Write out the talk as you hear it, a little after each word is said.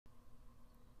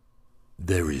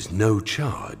There is no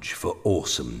charge for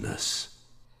awesomeness.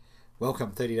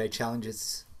 Welcome 30-day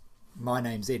challenges. My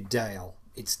name's Ed Dale.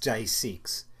 It's day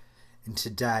 6. And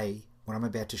today, what I'm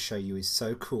about to show you is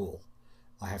so cool,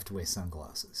 I have to wear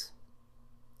sunglasses.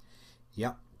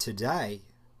 Yep, today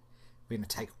we're going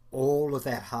to take all of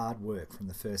that hard work from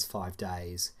the first 5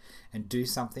 days and do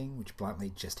something which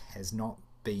bluntly just has not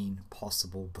been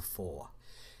possible before.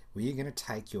 We're going to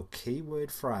take your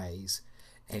keyword phrase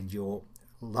and your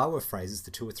lower phrases, the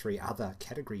 2 or 3 other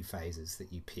category phrases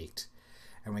that you picked,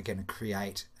 and we're going to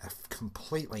create a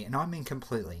completely, and I mean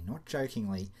completely, not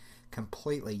jokingly,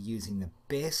 completely using the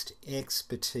best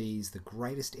expertise, the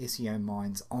greatest SEO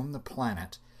minds on the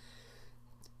planet,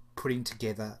 putting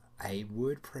together a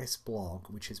WordPress blog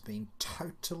which has been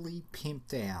totally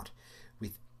pimped out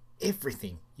with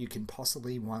everything you can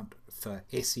possibly want for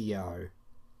SEO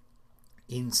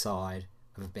inside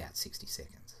of about 60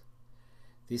 seconds.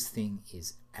 This thing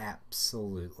is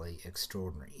absolutely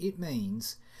extraordinary. It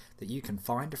means that you can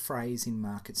find a phrase in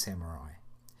Market Samurai,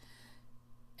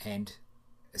 and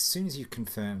as soon as you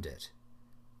confirmed it,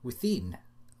 within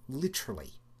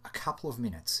literally a couple of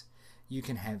minutes, you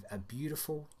can have a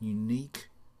beautiful, unique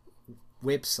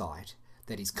website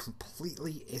that is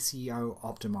completely SEO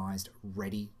optimized,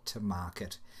 ready to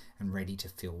market and ready to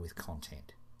fill with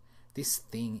content. This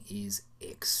thing is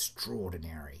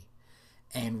extraordinary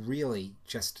and really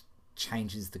just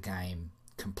changes the game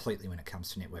completely when it comes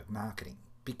to network marketing,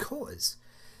 because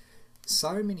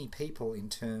so many people, in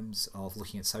terms of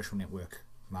looking at social network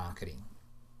marketing,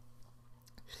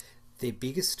 their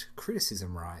biggest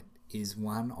criticism, right, is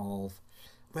one of,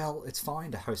 well, it's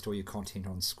fine to host all your content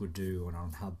on Squidoo and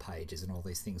on hub pages and all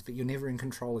these things, but you're never in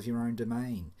control of your own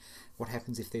domain. What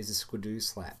happens if there's a Squidoo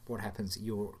slap? What happens?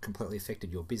 You're completely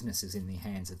affected. Your business is in the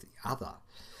hands of the other.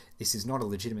 This is not a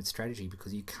legitimate strategy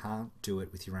because you can't do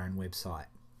it with your own website.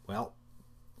 Well,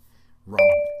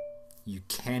 wrong. You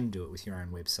can do it with your own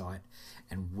website,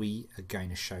 and we are going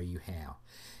to show you how.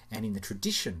 And in the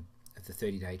tradition of the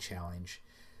 30-day challenge,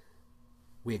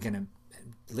 we're going to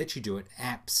let you do it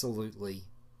absolutely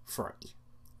free.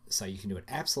 So you can do it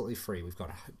absolutely free. We've got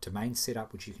a domain set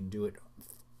up which you can do it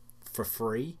for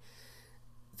free.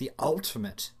 The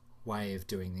ultimate way of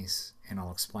doing this, and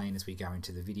I'll explain as we go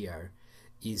into the video,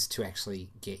 is to actually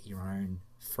get your own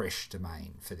fresh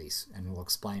domain for this, and we'll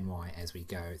explain why as we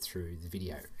go through the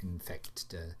video. In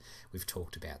fact, we've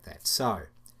talked about that. So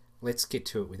let's get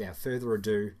to it without further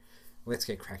ado. Let's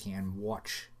get cracking and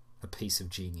watch a piece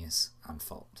of genius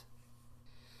unfold.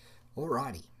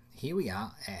 Alrighty, here we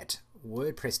are at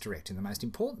Wordpressdirect, and the most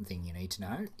important thing you need to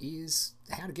know is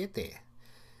how to get there.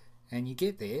 And you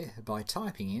get there by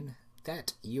typing in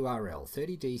that URL,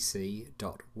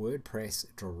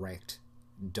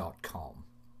 30dc.wordpressdirect.com.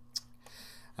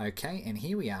 Okay, and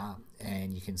here we are,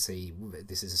 and you can see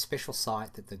this is a special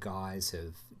site that the guys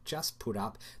have just put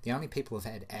up. The only people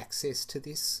who've had access to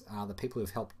this are the people who've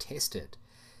helped test it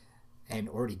and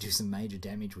already do some major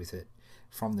damage with it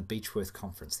from the Beechworth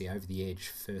conference, the Over the Edge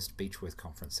first Beechworth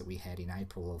conference that we had in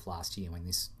April of last year when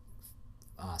this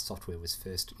software was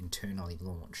first internally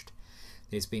launched.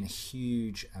 There's been a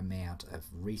huge amount of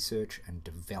research and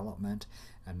development,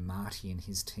 and Marty and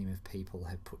his team of people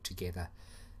have put together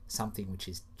something which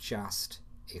is just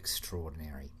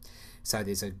extraordinary. So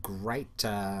there's a great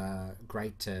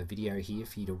video here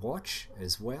for you to watch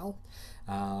as well,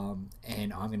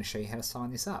 and I'm going to show you how to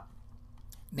sign this up.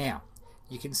 Now,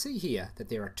 you can see here that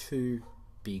there are 2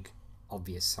 big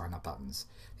obvious sign up buttons.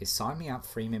 There's sign me up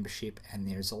free membership, and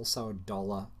there's also a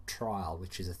 $1 trial,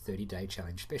 which is a 30-day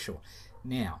challenge special.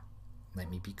 Now,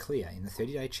 let me be clear, in the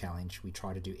 30-day challenge we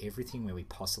try to do everything where we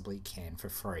possibly can for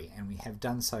free, and we have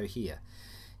done so here.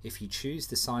 If you choose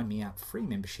the sign me up free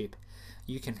membership,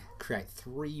 you can create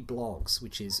 3 blogs,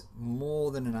 which is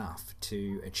more than enough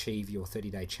to achieve your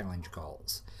 30-day challenge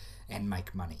goals and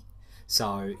make money.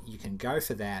 So you can go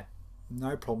for that,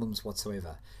 no problems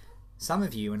whatsoever. Some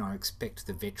of you, and I expect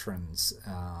the veterans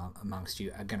amongst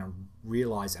you, are going to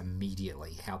realize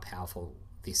immediately how powerful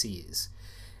this is.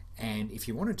 And if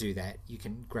you want to do that, you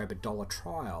can grab a $1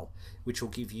 trial, which will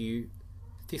give you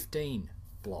 15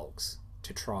 blogs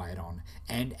to try it on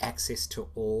and access to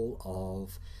all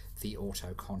of the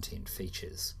auto content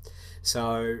features.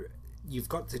 So you've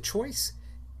got the choice.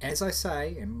 As I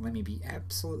say, and let me be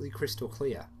absolutely crystal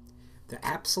clear, the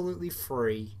absolutely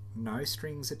free, no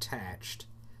strings attached,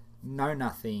 no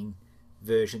nothing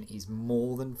version is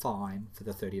more than fine for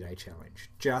the 30-day challenge,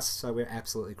 just so we're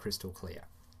absolutely crystal clear.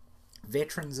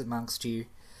 Veterans amongst you,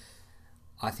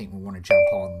 I think we'll want to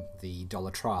jump on the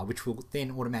 $1 trial, which will then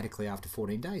automatically, after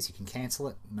 14 days, you can cancel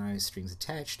it, no strings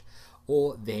attached.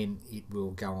 or then it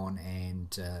will go on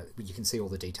and you can see all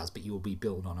the details, but you will be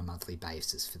billed on a monthly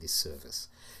basis for this service.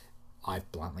 I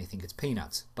bluntly think it's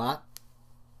peanuts, but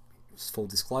full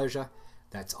disclosure,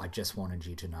 I just wanted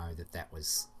you to know that that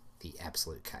was the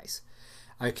absolute case.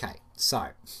 Okay, so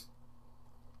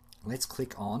let's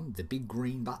click on the big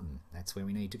green button. That's where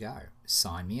we need to go.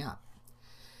 Sign me up.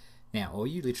 Now, all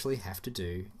you literally have to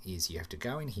do is you have to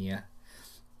go in here,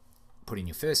 put in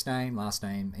your first name, last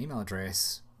name, email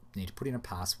address, you need to put in a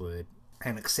password,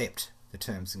 and accept the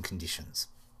terms and conditions,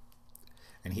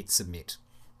 and hit submit.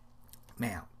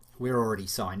 Now, we're already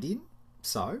signed in,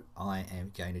 so I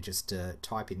am going to just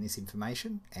type in this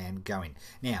information and go in.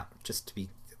 Now, just to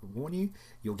warn you,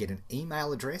 you'll get an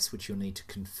email address which you'll need to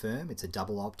confirm. It's a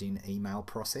double opt-in email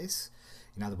process.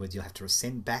 In other words, you'll have to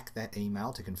send back that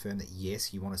email to confirm that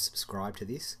yes, you want to subscribe to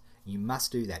this. You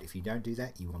must do that. If you don't do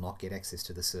that, you will not get access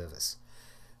to the service.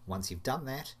 Once you've done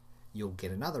that, you'll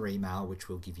get another email which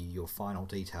will give you your final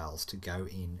details to go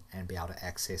in and be able to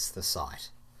access the site.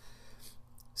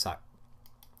 So,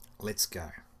 let's go.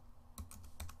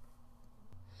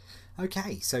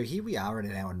 Okay, so here we are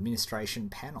at our administration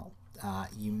panel.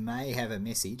 You may have a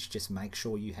message, just make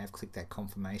sure you have clicked that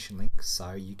confirmation link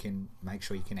so you can make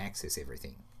sure you can access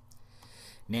everything.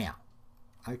 Now,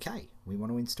 okay, we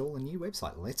want to install a new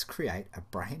website. Let's create a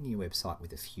brand new website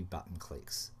with a few button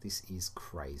clicks. This is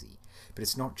crazy, but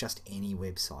it's not just any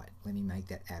website. Let me make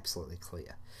that absolutely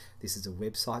clear. This is a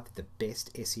website that the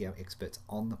best SEO experts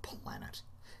on the planet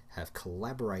have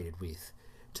collaborated with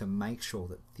to make sure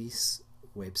that this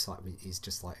website is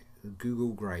just like Google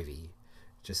gravy.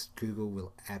 Just Google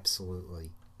will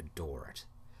absolutely adore it.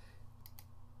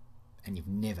 And you've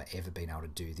never ever been able to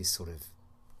do this sort of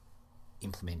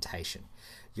implementation.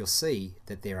 You'll see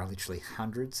that there are literally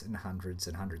hundreds and hundreds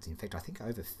and hundreds, in fact I think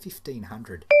over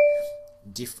 1,500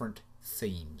 different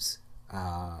themes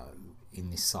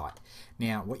in this site.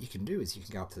 Now what you can do is you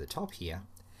can go up to the top here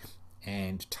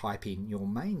and type in your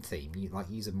main theme. You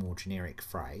use a more generic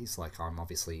phrase, like I'm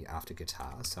obviously after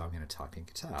guitar, so I'm going to type in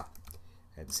guitar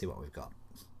and see what we've got.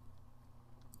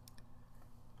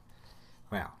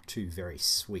 Wow, two very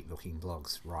sweet looking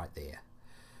blogs right there.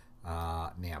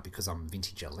 Now, because I'm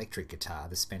vintage electric guitar,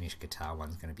 the Spanish guitar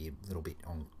one's going to be a little bit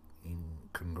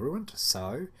incongruent,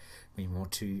 so we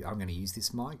want to. I'm going to use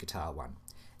this my guitar one,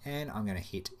 and I'm going to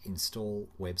hit install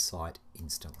website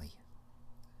instantly.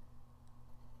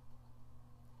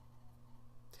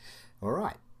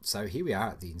 Alright, so here we are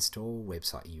at the install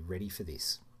website. Are you ready for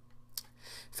this?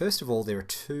 First of all, there are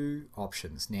two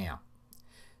options. Now,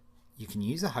 you can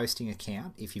use a hosting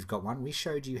account if you've got one. We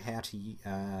showed you how to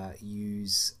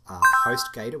use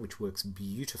HostGator, which works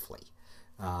beautifully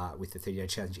with the 30-day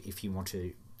challenge. If you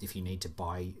need to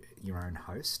buy your own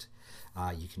host,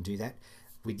 you can do that.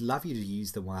 We'd love you to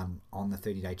use the one on the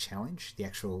 30-day challenge, the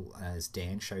actual, as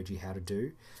Dan showed you how to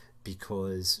do,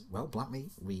 because, well,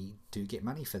 bluntly, we do get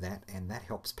money for that, and that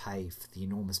helps pay for the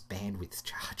enormous bandwidth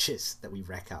charges that we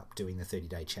rack up doing the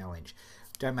 30-day challenge.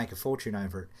 Don't make a fortune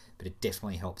over it, but it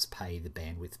definitely helps pay the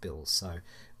bandwidth bills. So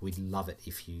we'd love it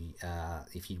if you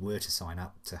were to sign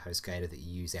up to HostGator, that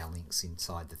you use our links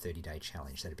inside the 30-day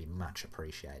challenge. That'd be much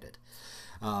appreciated.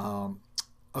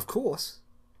 Of course,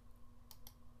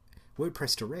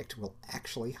 Wordpressdirect will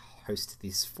actually host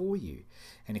this for you,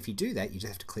 and if you do that, you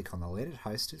just have to click on the let it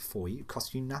host it for you. It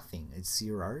costs you nothing, it's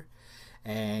zero,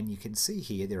 and you can see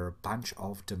here there are a bunch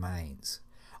of domains.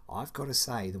 I've got to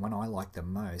say the one I like the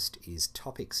most is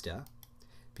Topicster,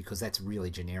 because that's really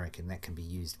generic and that can be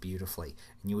used beautifully,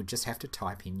 and you would just have to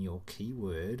type in your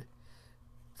keyword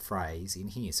phrase in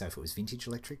here. So if it was vintage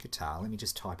electric guitar, let me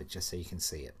just type it just so you can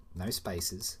see it, no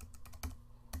spaces.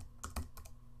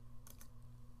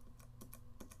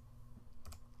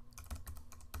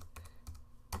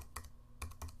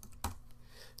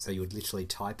 So you would literally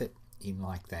type it in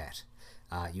like that.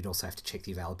 You'd also have to check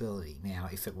the availability. Now,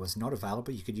 if it was not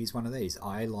available, you could use one of these.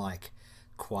 I like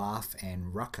Quaff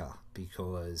and Rucker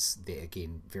because they're,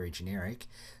 again, very generic.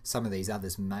 Some of these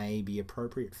others may be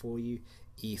appropriate for you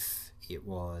if it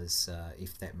was,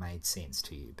 if that made sense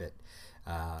to you. But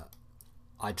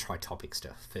I'd try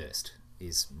Topicster first,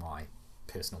 is my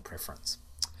personal preference.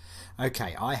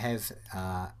 Okay, I have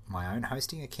my own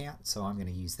hosting account, so I'm going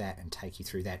to use that and take you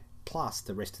through that. Plus,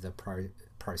 the rest of the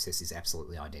process is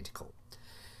absolutely identical.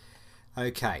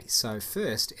 Okay, so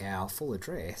first, our full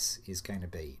address is going to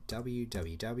be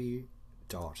www.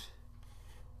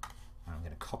 I'm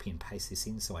going to copy and paste this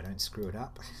in so I don't screw it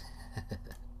up.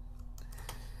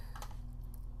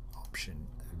 Option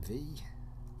V.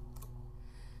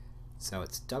 So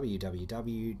it's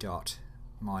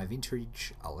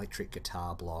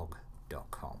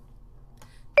www.myvintageelectricguitarblog.com,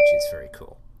 which is very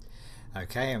cool.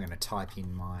 Okay, I'm going to type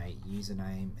in my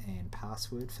username and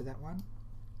password for that one.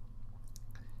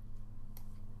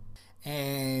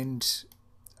 And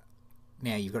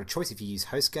now you've got a choice if you use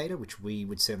HostGator, which we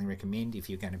would certainly recommend if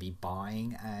you're going to be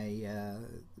buying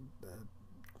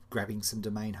grabbing some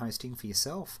domain hosting for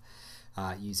yourself.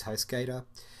 Use HostGator.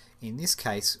 In this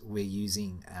case, we're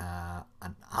using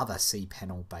another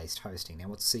cPanel based hosting. Now,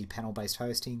 what's cPanel based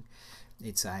hosting?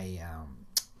 It's a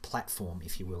platform,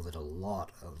 if you will, that a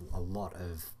lot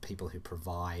of people who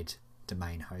provide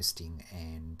domain hosting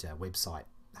and website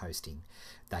hosting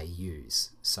they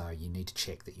use. So you need to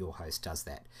check that your host does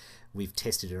that. We've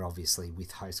tested it obviously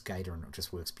with HostGator and it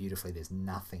just works beautifully. There's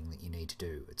nothing that you need to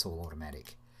do. It's all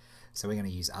automatic. So we're going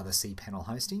to use other cPanel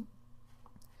hosting.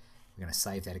 We're going to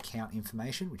save that account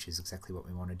information, which is exactly what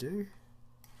we want to do.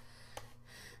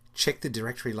 Check the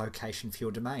directory location for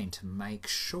your domain to make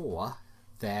sure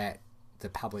that the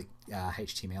public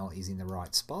HTML is in the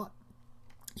right spot.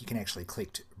 You can actually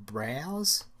click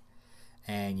Browse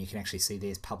and you can actually see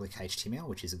there's public HTML,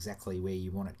 which is exactly where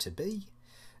you want it to be.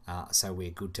 So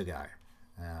we're good to go.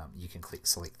 You can click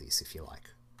select this if you like.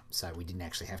 So we didn't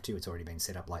actually have to, it's already been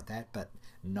set up like that, but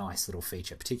nice little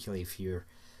feature, particularly if you're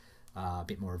a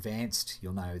bit more advanced,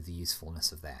 you'll know the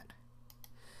usefulness of that.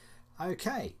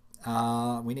 Okay,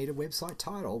 we need a website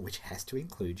title which has to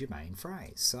include your main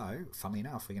phrase. So, funnily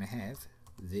enough, we're going to have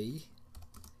the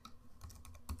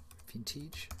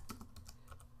vintage.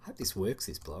 I hope this works,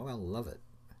 this blog. I love it.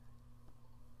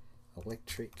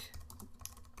 Electric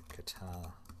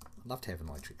guitar. I'd love to have an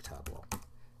electric guitar blog.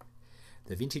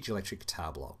 The vintage electric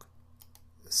guitar blog.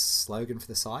 The slogan for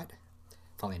the site.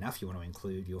 Funnily enough, you want to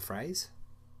include your phrase.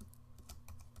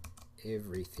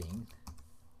 Everything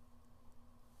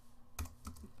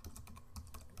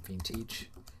vintage.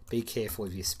 Be careful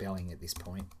of your spelling at this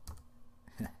point.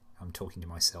 I'm talking to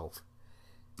myself.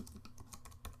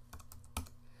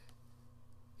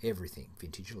 Everything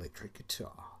vintage electric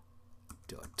guitar. ...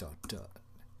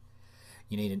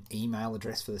 You need an email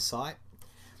address for the site.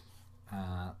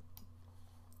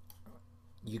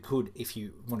 You could, if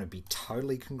you want to be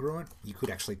totally congruent, you could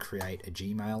actually create a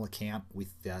Gmail account with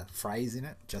the phrase in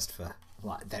it, just for,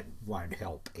 like, that won't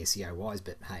help SEO wise,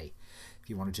 but hey, if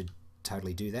you wanted to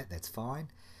totally do that, that's fine.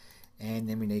 And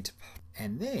then we need to,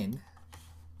 and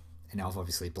I've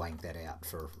obviously blanked that out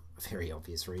for very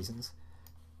obvious reasons.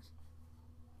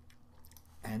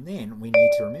 And then we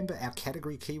need to remember our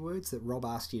category keywords that Rob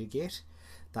asked you to get.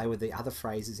 They were the other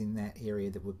phrases in that area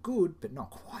that were good, but not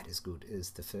quite as good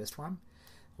as the first one.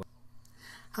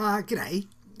 G'day.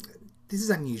 This is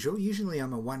unusual. Usually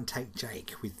I'm a one-take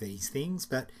Jake with these things,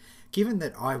 but given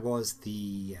that I was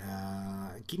the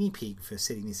guinea pig for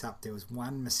setting this up, there was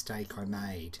one mistake I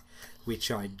made, which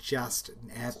I just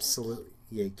absolutely...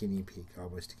 Yeah, guinea pig. I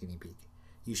was a guinea pig.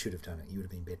 You should have done it. You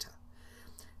would have been better.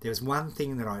 There was one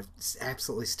thing that I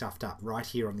absolutely stuffed up right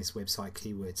here on this website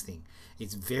keywords thing.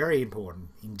 It's very important,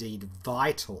 indeed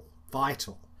vital,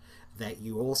 that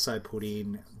you also put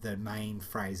in the main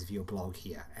phrase of your blog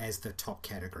here as the top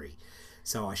category.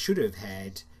 So I should have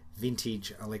had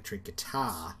vintage electric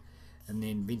guitar, and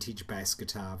then vintage bass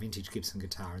guitar, vintage Gibson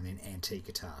guitar, and then antique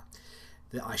guitar.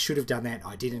 I should have done that.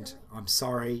 I didn't. I'm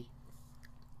sorry.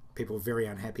 People were very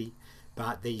unhappy,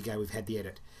 but there you go. We've had the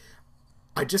edit.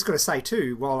 I just got to say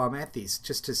too, while I'm at this,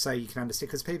 just to so you can understand,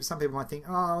 because some people might think,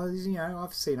 oh, you know,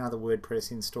 I've seen other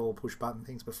WordPress install push button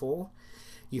things before.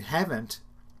 You haven't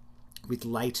with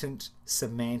latent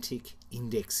semantic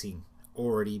indexing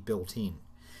already built in.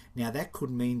 Now that could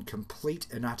mean complete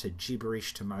and utter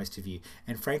gibberish to most of you,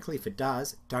 and frankly, if it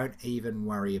does, don't even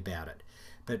worry about it.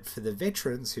 But for the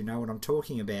veterans who know what I'm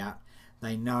talking about,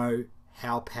 they know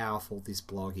how powerful this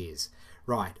blog is.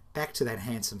 Right, back to that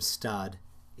handsome stud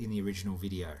in the original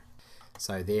video.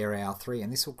 So there are our three,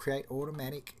 and this will create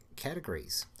automatic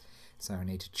categories. So I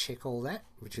need to check all that,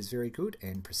 which is very good,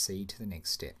 and proceed to the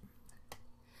next step.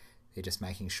 They're just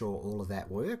making sure all of that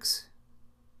works.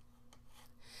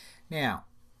 Now,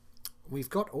 we've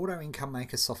got Auto Income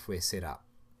Maker software set up.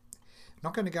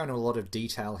 Not going to go into a lot of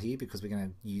detail here because we're going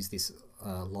to use this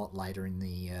a lot later in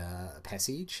the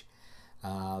passage.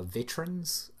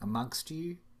 Veterans amongst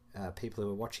you, people who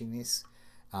are watching this,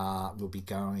 will be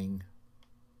going...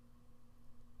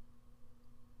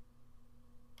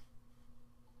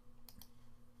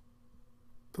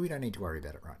 But we don't need to worry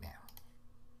about it right now.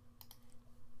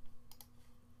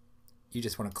 You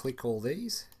just want to click all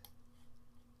these.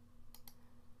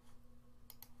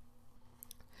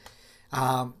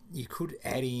 You could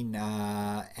add in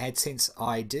AdSense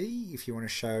ID if you want to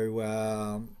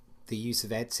show the use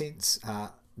of AdSense.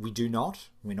 We do not.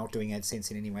 We're not doing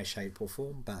AdSense in any way, shape or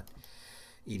form, but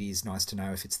it is nice to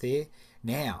know if it's there.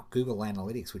 Now, Google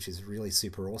Analytics, which is really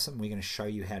super awesome, we're going to show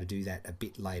you how to do that a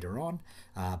bit later on,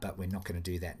 but we're not going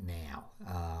to do that now.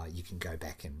 You can go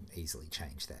back and easily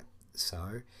change that.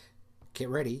 So, get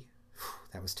ready.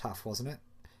 That was tough, wasn't it?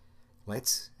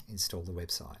 Let's install the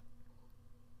website.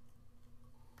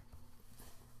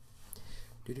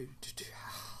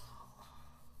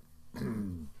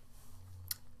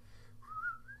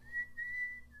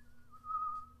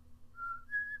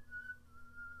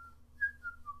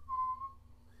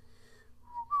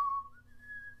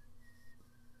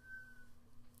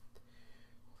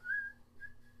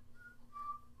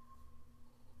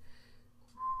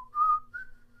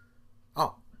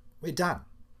 Oh, we're done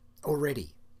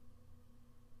already.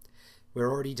 We're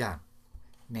already done.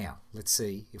 Now, let's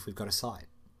see if we've got a site.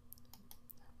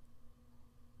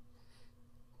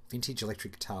 Vintage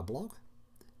electric guitar blog.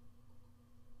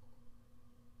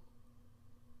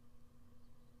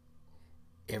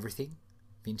 Everything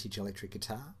vintage electric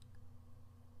guitar.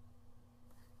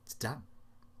 It's done.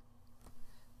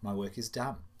 My work is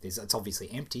done. It's obviously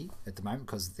empty at the moment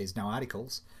because there's no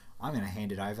articles. I'm going to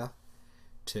hand it over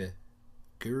to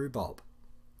Guru Bob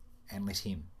and let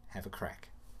him have a crack.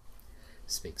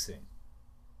 Speak soon.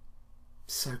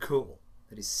 So cool.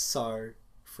 That is so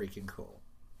freaking cool.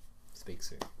 Speak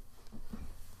soon.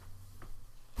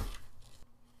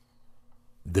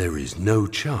 There is no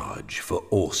charge for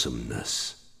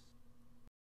awesomeness.